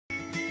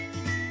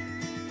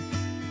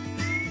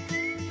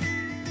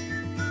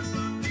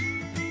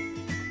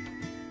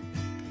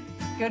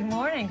Good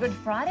morning. Good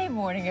Friday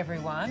morning,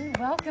 everyone.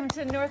 Welcome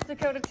to North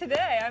Dakota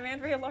Today. I'm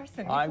Andrea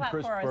Larson. We clap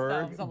for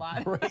ourselves a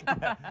lot. Great.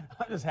 I'm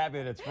just happy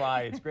that it's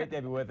Friday. It's great to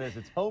have you with us.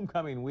 It's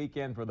homecoming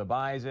weekend for the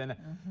Bison.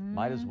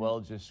 Might as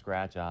well just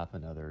scratch off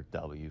another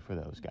W for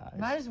those guys.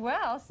 Might as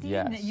well. Seeing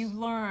that you've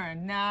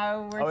learned.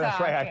 Now we're talking. That's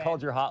right. I talking.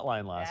 called your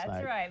hotline last night.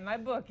 That's right. My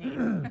bookie.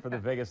 For the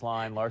Vegas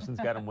line. Larson's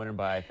got him winning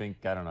by, I think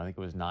it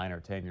was 9 or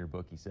 10, your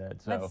bookie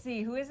said. So. Let's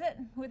see. Who is it?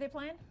 Who are they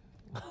playing?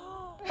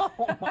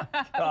 Oh my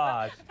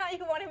gosh. How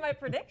you wanted my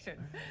prediction?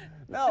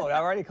 No, I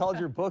already called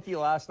your bookie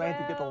last night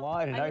to get the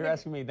line, and now you're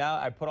asking me now.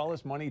 I put all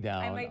this money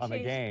down on the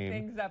game.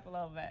 Things up a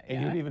little bit. And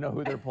you don't even know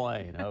who they're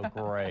playing. Oh,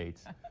 great.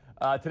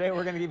 Today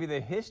we're going to give you the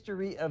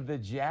history of the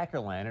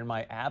jack-o'-lantern.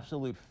 My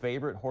absolute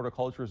favorite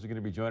horticulturist is going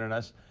to be joining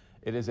us.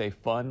 It is a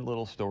fun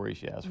little story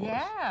she has for us.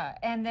 Yeah,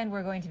 and then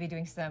we're going to be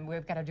doing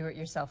we've got a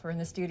do-it-yourselfer in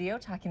the studio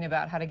talking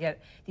about how to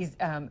get these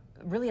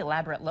really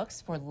elaborate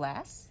looks for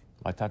less.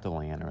 I talked to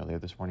Leanne earlier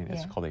this morning.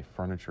 It's called a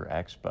furniture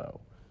expo.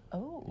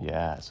 Oh.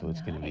 Yeah, so it's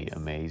going to be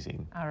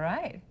amazing. All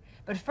right.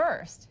 But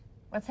first,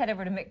 let's head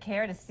over to Mick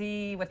Care to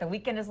see what the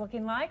weekend is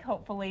looking like.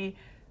 Hopefully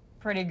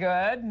pretty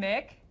good.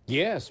 Mick?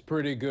 Yes,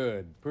 pretty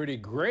good. Pretty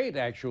great,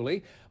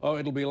 actually. Oh,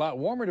 it'll be a lot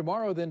warmer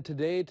tomorrow than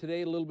today.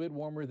 Today, a little bit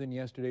warmer than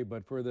yesterday,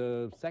 but for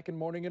the second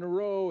morning in a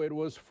row, it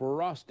was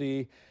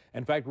frosty.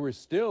 In fact, we're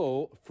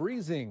still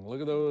freezing. Look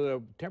at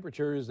the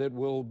temperatures that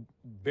will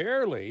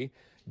barely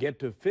get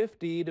to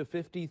 50 to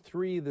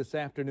 53 this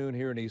afternoon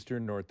here in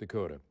eastern North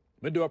Dakota.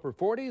 Mid to upper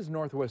 40s,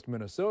 northwest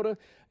Minnesota,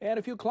 and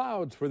a few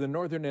clouds for the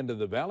northern end of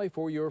the valley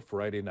for your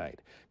Friday night.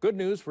 Good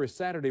news for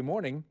Saturday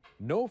morning,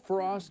 no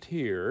frost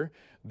here.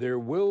 There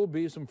will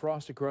be some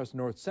frost across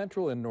north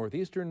central and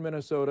northeastern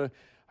Minnesota.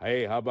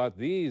 Hey, how about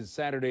these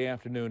Saturday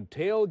afternoon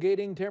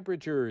tailgating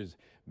temperatures?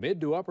 Mid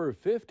to upper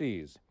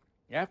 50s.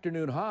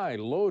 Afternoon high,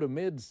 low to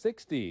mid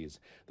 60s.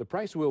 The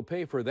price we'll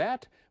pay for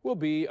that will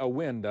be a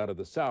wind out of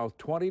the south,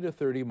 20 to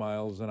 30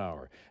 miles an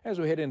hour. As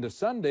we head into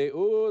Sunday,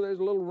 oh, there's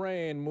a little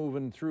rain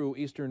moving through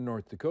eastern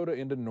North Dakota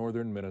into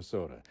northern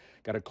Minnesota.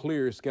 Got a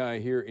clear sky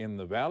here in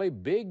the valley.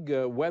 Big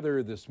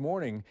weather this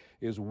morning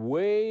is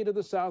way to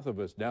the south of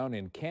us, down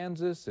in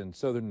Kansas and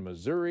southern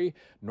Missouri,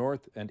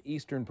 north and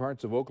eastern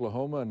parts of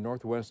Oklahoma and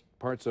northwest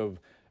parts of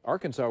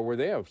Arkansas, where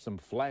they have some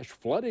flash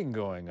flooding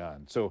going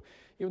on. So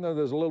even though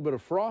there's a little bit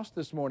of frost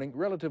this morning,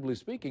 relatively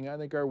speaking, I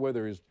think our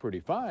weather is pretty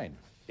fine.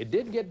 It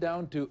did get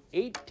down to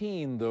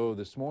 18, though,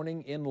 this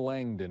morning in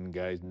Langdon,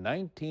 guys,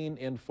 19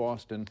 in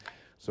Foston.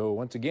 So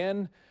once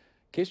again,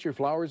 kiss your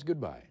flowers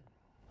goodbye.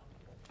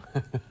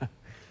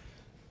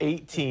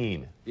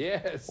 18.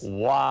 Yes.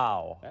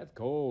 Wow. That's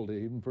cold,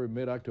 even for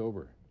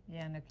mid-October.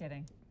 Yeah, no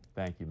kidding.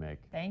 Thank you, Mick.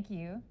 Thank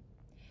you.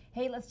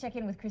 Hey, let's check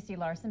in with Christy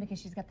Larson because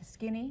she's got the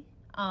skinny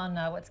on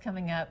what's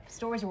coming up,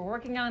 stories we're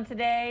working on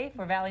today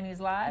for Valley News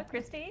Live.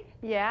 Christy?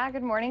 Yeah,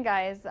 good morning,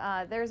 guys.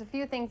 There's a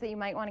few things that you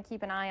might want to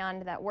keep an eye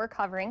on that we're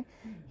covering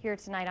here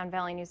tonight on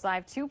Valley News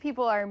Live. 2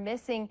 people are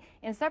missing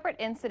in separate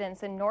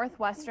incidents in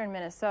northwestern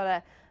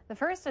Minnesota. The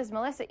first is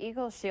Melissa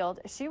Eagleshield.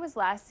 She was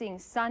last seen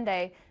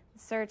Sunday. The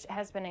search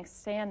has been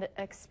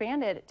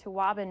expanded to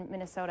Waubun,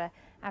 Minnesota,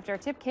 after a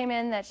tip came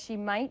in that she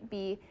might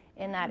be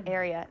in that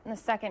area. And the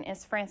second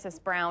is Francis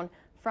Brown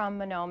from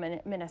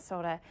Mahnomen,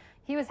 Minnesota.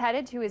 He was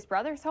headed to his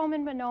brother's home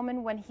in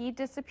Mahnomen when he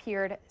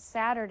disappeared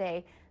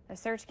Saturday. The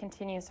search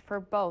continues for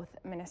both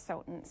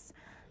Minnesotans.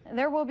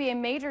 There will be a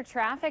major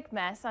traffic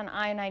mess on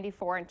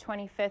I-94 and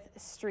 25th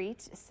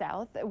Street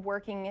South,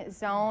 working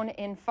zone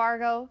in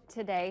Fargo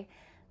today.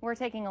 We're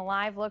taking a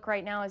live look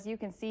right now. As you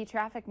can see,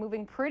 traffic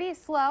moving pretty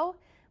slow.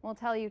 We'll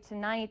tell you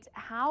tonight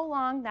how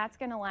long that's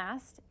going to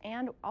last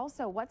and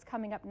also what's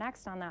coming up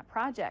next on that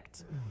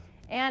project.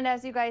 And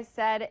as you guys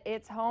said,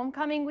 it's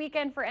homecoming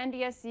weekend for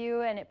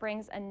NDSU, and it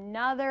brings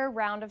another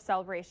round of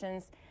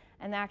celebrations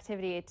and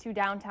activity to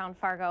downtown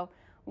Fargo.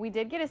 We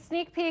did get a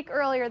sneak peek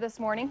earlier this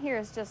morning.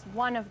 Here's just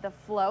one of the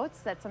floats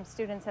that some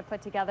students have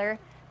put together.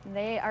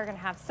 They are going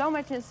to have so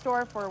much in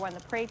store for when the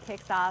parade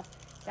kicks off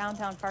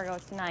downtown Fargo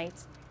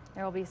tonight.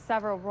 There will be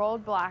several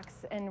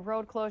roadblocks and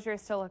road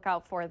closures to look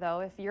out for, though,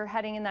 if you're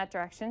heading in that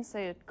direction.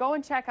 So go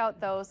and check out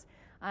those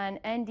on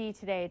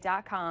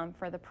ndtoday.com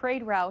for the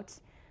parade route.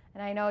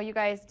 And I know you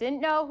guys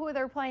didn't know who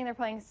they're playing. They're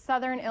playing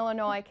Southern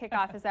Illinois.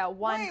 Kickoff is at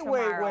 1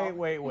 tomorrow.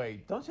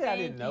 Wait. Don't say I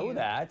didn't know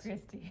that.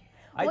 Christy.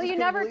 Well, you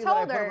never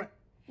told her.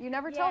 You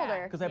never told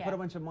her. Because I put a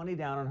bunch of money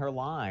down on her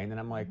line, and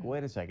I'm like,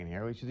 wait a second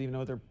here. We should even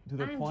know who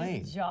they're playing.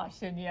 I'm just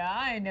joshing you.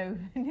 I knew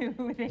who they were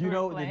playing.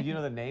 Did you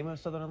know the name of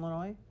Southern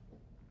Illinois?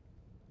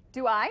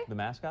 Do I? The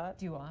mascot?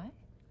 Do I?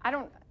 I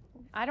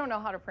don't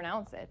know how to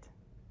pronounce it.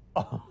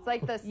 Oh. It's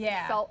like the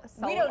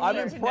We don't I'm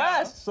need to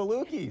impressed.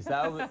 Salukis.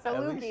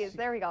 Salukis.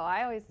 There we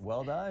go.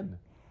 Well done.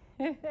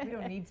 We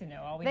don't need to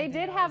know. All we They need to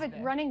did know have is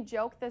a running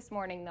joke this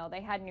morning, though. They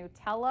had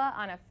Nutella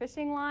on a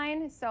fishing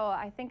line, so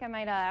I think I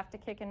might have to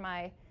kick in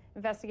my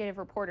investigative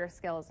reporter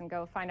skills and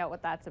go find out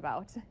what that's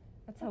about.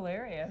 That's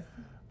hilarious.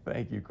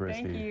 Thank you,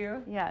 Christy. Thank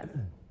you. Yes.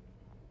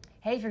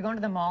 Hey, if you're going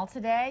to the mall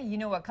today, you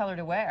know what color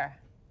to wear.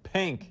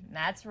 Pink.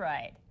 That's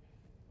right.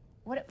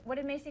 What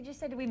did Macy just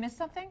say? Did we miss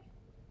something?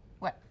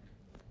 What?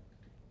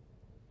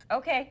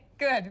 Okay,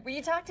 good. Well,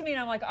 you talk to me,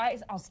 and I'm like,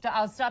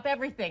 I'll stop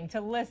everything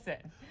to listen.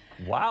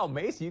 Wow,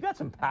 Macy, you got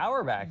some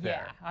power back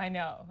there. Yeah, I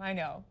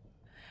know.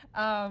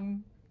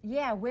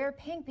 Yeah, wear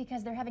pink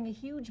because they're having a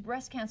huge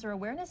breast cancer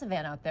awareness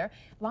event out there.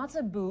 Lots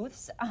of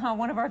booths.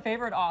 One of our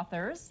favorite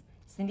authors,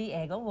 Cindy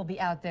Agel, will be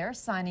out there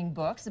signing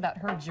books about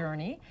her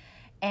journey.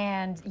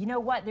 And you know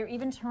what? They're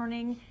even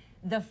turning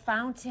the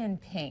fountain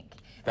pink.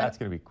 That's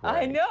going to be great.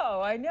 I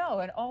know.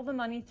 And all the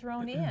money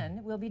thrown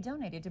in will be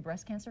donated to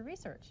breast cancer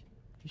research.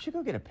 You should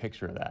go get a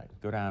picture of that.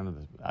 Go down to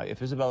the.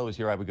 If Isabella was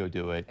here, I would go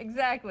do it.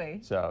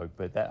 Exactly. So,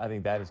 but I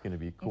think that is going to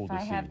be cool to see.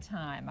 If I have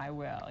time, I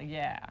will.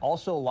 Yeah.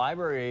 Also,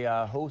 library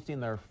hosting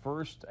their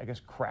first, I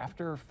guess,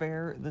 crafter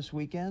fair this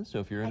weekend. So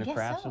if you're into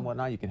crafts and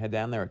whatnot, you can head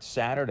down there. It's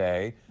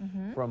Saturday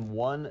from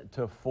 1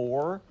 to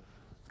 4.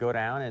 Go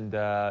down and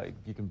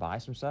you can buy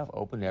some stuff,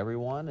 open to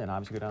everyone, and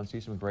obviously go down and see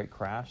some great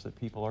crafts that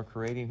people are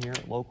creating here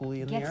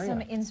locally in the area. Get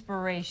some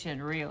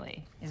inspiration,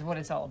 really, is what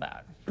it's all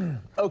about.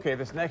 Okay,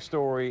 this next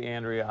story,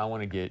 Andrea, I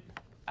want to get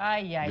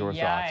your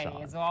thoughts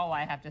on. Is all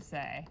I have to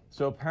say.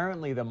 So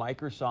apparently the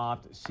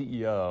Microsoft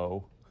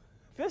CEO,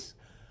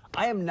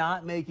 I am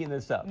not making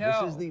this up.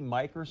 No, this is the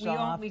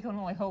Microsoft we can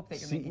only hope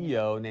that you're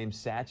CEO named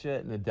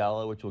Satya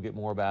Nadella, which we'll get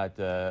more about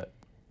the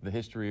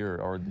history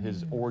or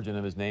his origin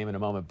of his name in a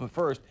moment. But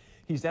first,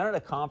 he's down at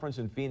a conference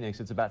in Phoenix.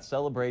 It's about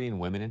celebrating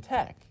women in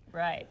tech.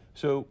 Right.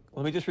 So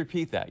let me just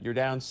repeat that. You're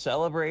down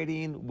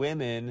celebrating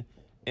women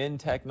in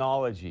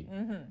technology.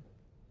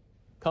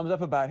 Comes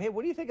up about, hey,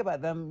 what do you think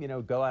about them,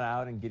 going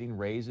out and getting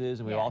raises?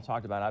 And we all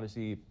talked about,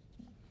 obviously,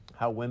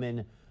 how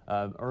women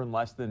earn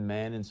less than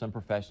men in some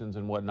professions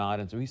and whatnot.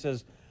 And so he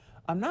says,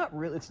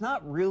 it's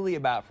not really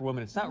about for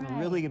women. It's not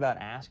really about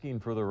asking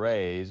for the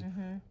raise.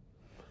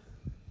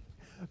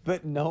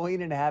 But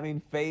knowing and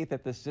having faith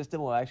that the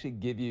system will actually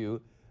give you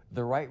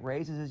the right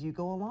raises as you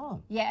go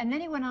along. Yeah, and then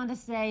he went on to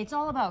say, it's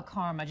all about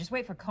karma. Just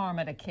wait for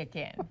karma to kick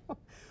in.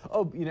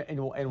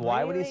 And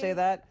why would he say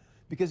that?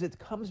 Because it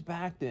comes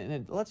back to, and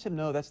it lets him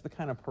know that's the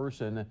kind of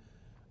person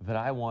that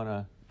I want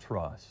to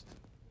trust.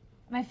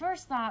 My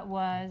first thought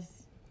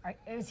was,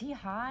 is he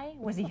high?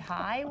 Was he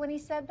high when he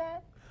said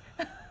that?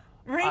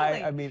 Really?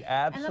 I mean,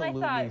 absolutely. And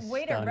then I thought,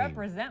 way stunning. to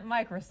represent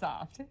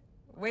Microsoft.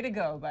 Way to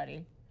go,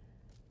 buddy.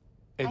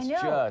 It's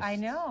I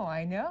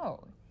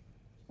know.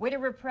 Way to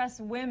repress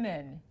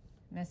women,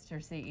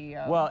 Mr.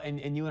 CEO. Well,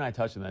 and you and I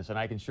touched on this, and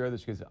I can share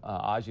this because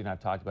Aji and I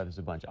have talked about this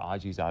a bunch.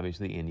 Aji's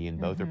obviously Indian.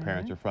 Both her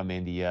parents are from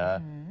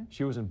India.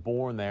 She wasn't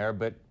born there,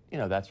 but,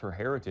 that's her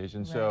heritage.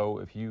 And so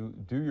if you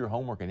do your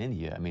homework in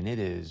India, I mean, it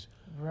is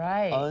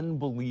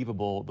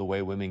unbelievable the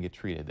way women get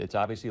treated. It's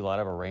obviously a lot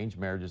of arranged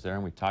marriages there,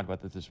 and we talked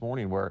about this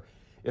morning, where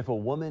if a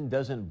woman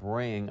doesn't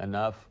bring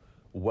enough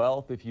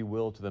wealth, if you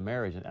will, to the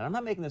marriage, and I'm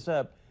not making this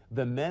up,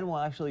 the men will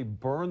actually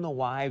burn the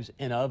wives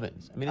in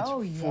ovens. I mean,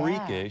 it's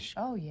freakish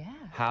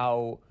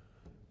how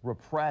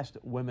repressed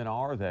women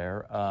are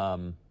there.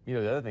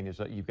 The other thing is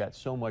that you've got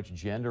so much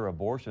gender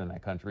abortion in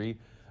that country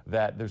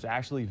that there's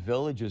actually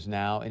villages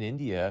now in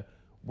India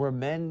where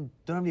men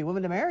don't have any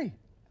women to marry.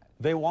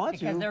 They want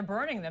to. Because they're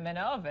burning them in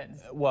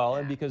ovens. Well,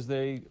 and because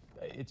and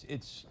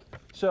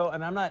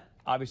I'm not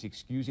obviously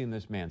excusing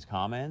this man's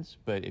comments,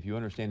 but if you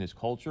understand his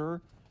culture,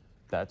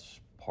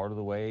 that's part of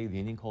the way the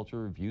Indian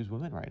culture views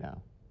women right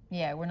now.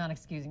 Yeah, we're not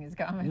excusing his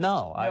comments.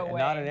 No,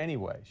 not in any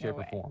way, shape,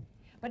 or form.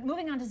 But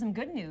moving on to some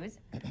good news,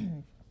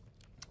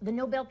 the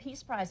Nobel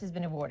Peace Prize has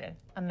been awarded,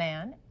 a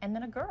man and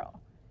then a girl.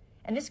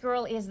 And this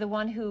girl is the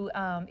one who,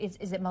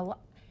 is it Malala?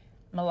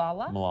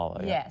 Malala,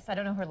 yeah. Yes, I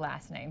don't know her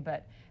last name,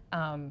 but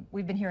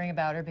we've been hearing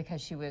about her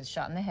because she was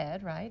shot in the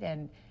head, right?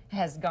 And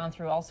has gone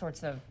through all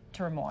sorts of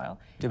turmoil.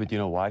 Yeah, but do you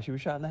know why she was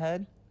shot in the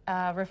head?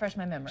 Refresh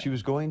my memory. She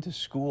was going to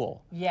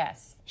school.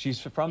 Yes. She's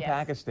from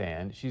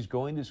Pakistan. She's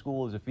going to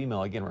school as a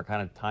female. Again, we're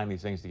kind of tying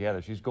these things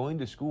together. She's going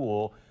to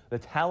school. The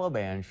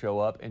Taliban show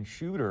up and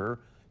shoot her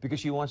because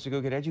she wants to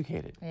go get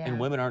educated. Yeah. And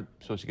women aren't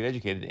supposed to get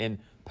educated in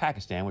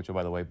Pakistan, which,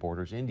 by the way,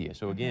 borders India.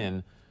 So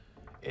again,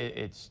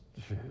 it's...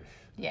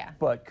 Yeah.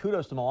 But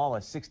kudos to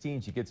Malala.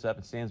 16, she gets up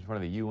and stands in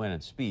front of the UN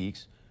and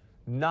speaks.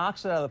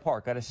 Knocks it out of the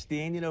park. Got a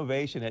standing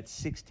ovation at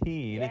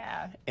 16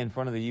 in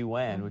front of the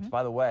UN, which,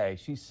 by the way,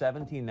 she's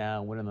 17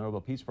 now, winning the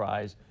Nobel Peace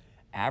Prize.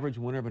 Average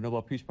winner of a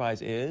Nobel Peace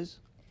Prize is?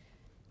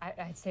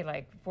 I'd say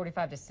like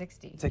 45 to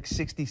 60. It's like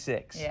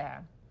 66. Yeah.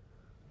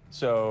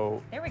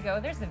 So. There we go.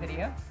 There's the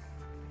video.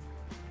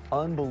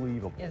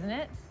 Unbelievable. Isn't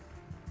it?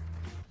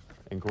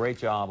 And great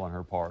job on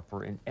her part.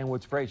 And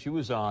what's great, she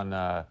was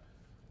on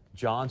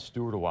Jon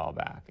Stewart a while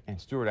back,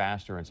 and Stewart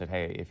asked her and said,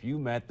 hey, if you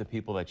met the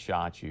people that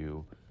shot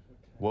you,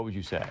 what would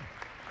you say?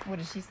 What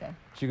did she say?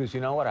 She goes,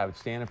 you know what? I would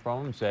stand in front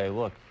of them and say,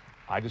 look,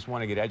 I just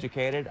want to get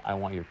educated. I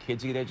want your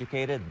kids to get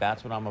educated.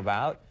 That's what I'm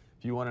about.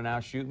 If you want to now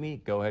shoot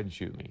me, go ahead and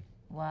shoot me.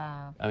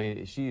 Wow. I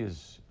mean, she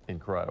is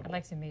incredible. I'd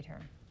like to meet her.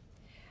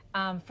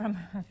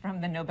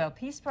 From the Nobel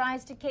Peace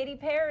Prize to Katy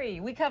Perry.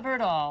 We cover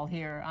it all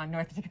here on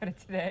North Dakota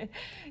Today.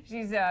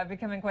 She's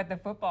becoming quite the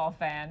football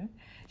fan.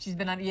 She's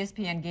been on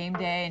ESPN Game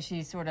Day, and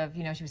she sort of,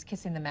 she was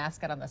kissing the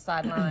mascot on the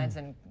sidelines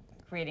and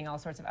creating all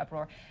sorts of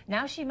uproar.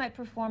 Now she might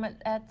perform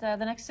at the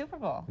next Super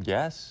Bowl.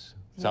 Yes.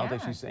 Sounds like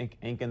Yeah. she's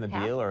inking the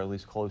deal, or at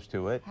least close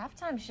to it.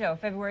 Halftime show,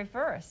 February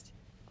 1st.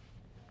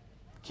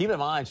 Keep in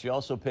mind, she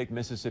also picked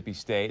Mississippi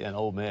State and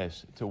Ole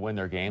Miss to win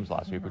their games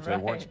last week, which they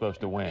weren't Right. supposed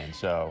to win.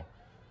 So,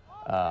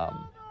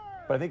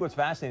 but I think what's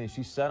fascinating is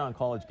she said on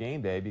College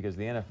Game Day, because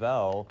the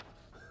NFL,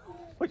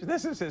 which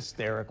this is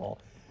hysterical,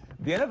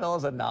 the NFL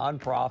is a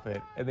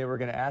nonprofit, and they were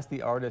going to ask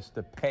the artist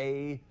to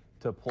pay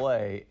to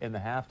play in the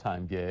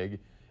halftime gig.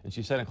 And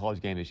she said on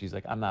College Game Day, she's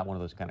like, I'm not one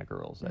of those kind of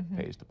girls that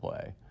pays to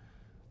play.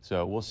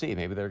 So we'll see.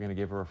 Maybe they're going to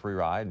give her a free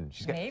ride. And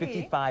she's got Maybe.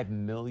 55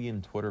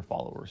 million Twitter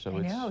followers. So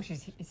I know,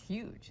 it's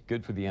huge.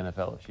 good for the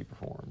NFL if she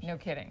performs. No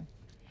kidding.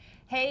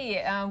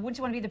 Hey, wouldn't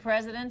you want to be the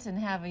president and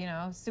have,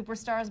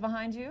 superstars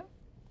behind you?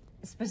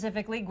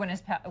 Specifically,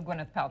 Gwyneth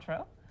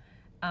Paltrow.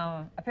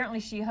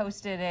 Apparently, she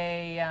hosted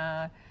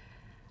a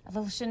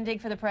little shindig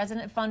for the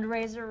president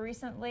fundraiser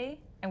recently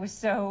and was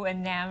so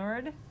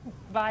enamored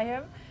by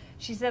him.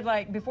 She said,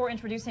 like, before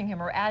introducing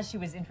him, or as she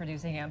was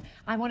introducing him,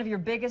 I'm one of your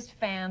biggest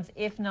fans,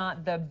 if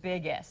not the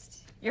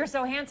biggest. You're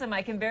so handsome,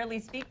 I can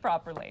barely speak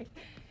properly.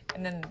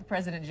 And then the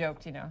president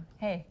joked,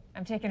 hey,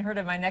 I'm taking her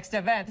to my next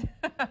event.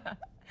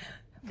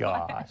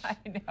 Gosh.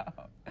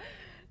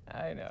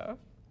 I know.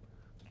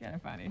 Kind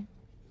of funny.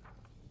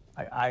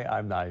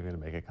 I'm not even going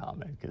to make a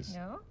comment because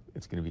No?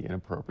 it's going to be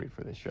inappropriate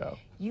for this show.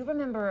 You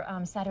remember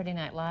Saturday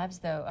Night Live's,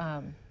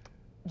 though,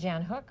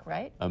 Jan Hook,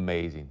 right?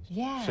 Amazing.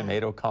 Yeah.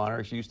 Sinead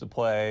O'Connor, she used to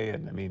play.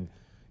 And I mean,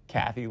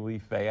 Kathy Lee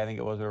Faye, I think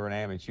it was her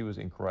name, and she was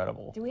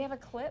incredible. Do we have a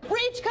clip?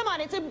 Reach, come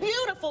on, it's a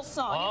beautiful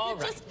song. All If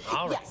you right,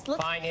 all right. Yes,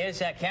 let's... Fine,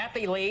 is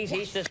Kathy Lee's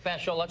Easter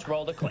special. Let's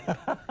roll the clip.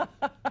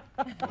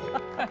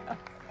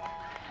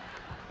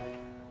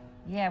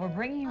 Yeah, we're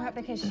bringing her up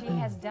because she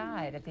has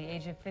died at the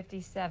age of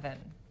 57.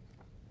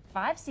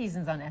 5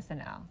 seasons on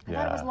SNL. I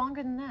thought it was Yeah.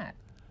 longer than that.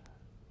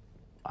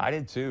 I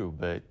did too,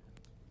 but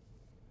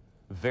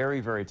very,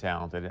 very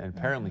talented. And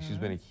apparently she's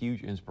been a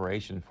huge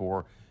inspiration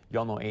for,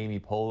 y'all know Amy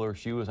Poehler.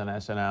 She was on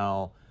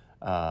SNL.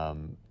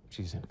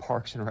 She's in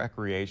Parks and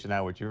Recreation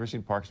now. Which, you ever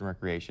seen Parks and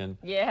Recreation?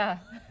 Yeah.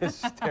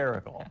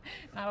 Hysterical.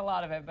 Not a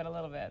lot of it, but a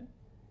little bit.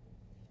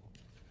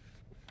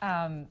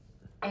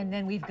 And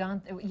then we've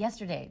gone,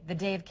 yesterday, the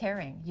Day of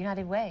Caring,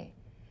 United Way.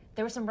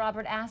 There were some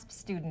Robert Asp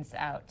students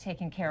out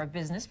taking care of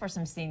business for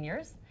some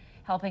seniors,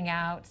 helping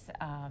out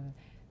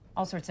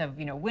all sorts of,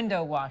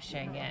 window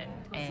washing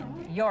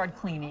and yard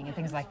cleaning and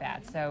things like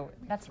that. So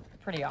that's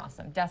pretty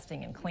awesome,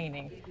 dusting and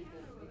cleaning.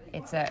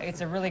 It's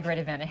a really great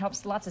event. It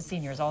helps lots of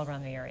seniors all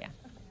around the area.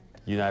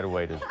 United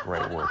Way does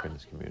great work in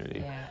this community.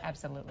 Yeah,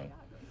 absolutely.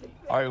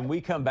 All right, when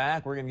we come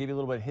back, we're going to give you a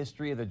little bit of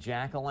history of the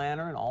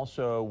jack-o'-lantern,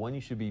 also when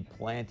you should be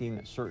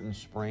planting certain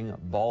spring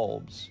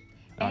bulbs.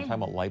 I'm not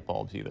talking about light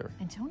bulbs either.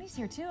 And Tony's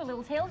here too, a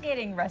little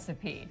tailgating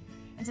recipe.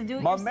 And some My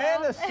do-it-yourself.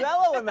 man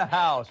Nacello in the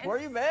house. Where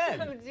you been?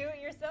 Some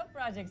do-it-yourself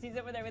projects. He's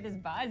over there with his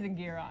bison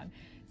gear on.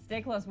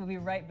 Stay close. We'll be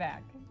right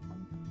back.